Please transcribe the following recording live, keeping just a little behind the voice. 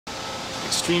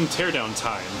extreme teardown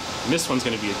time. And this one's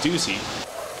going to be a doozy.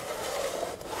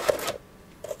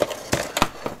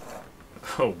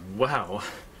 Oh wow,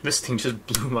 this thing just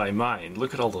blew my mind.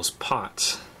 Look at all those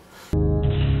pots.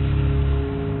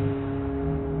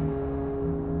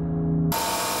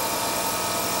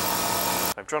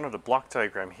 I've drawn out a block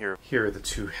diagram here. Here are the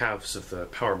two halves of the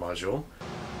power module.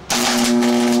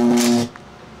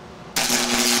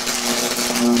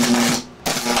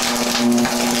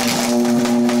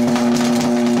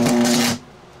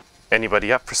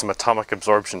 Anybody up for some atomic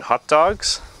absorption hot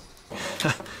dogs?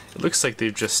 It looks like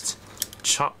they've just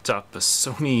chopped up a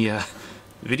Sony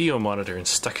video monitor and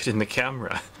stuck it in the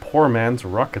camera. Poor man's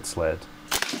rocket sled.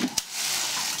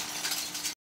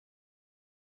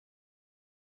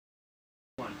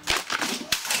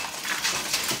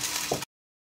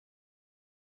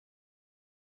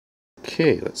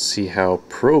 Okay, let's see how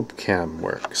probe cam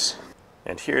works.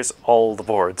 And here's all the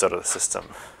boards out of the system.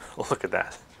 Look at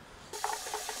that.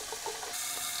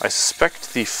 I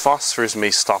suspect the phosphors may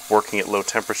stop working at low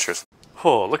temperatures.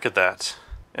 Oh, look at that.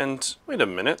 And wait a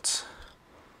minute.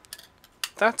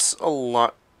 That's a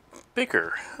lot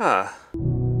bigger, huh?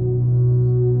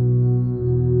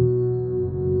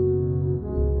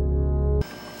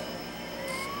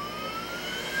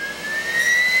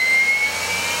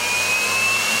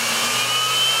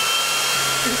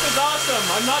 This is awesome!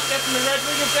 I'm not getting the red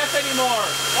ring of death anymore!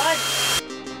 What?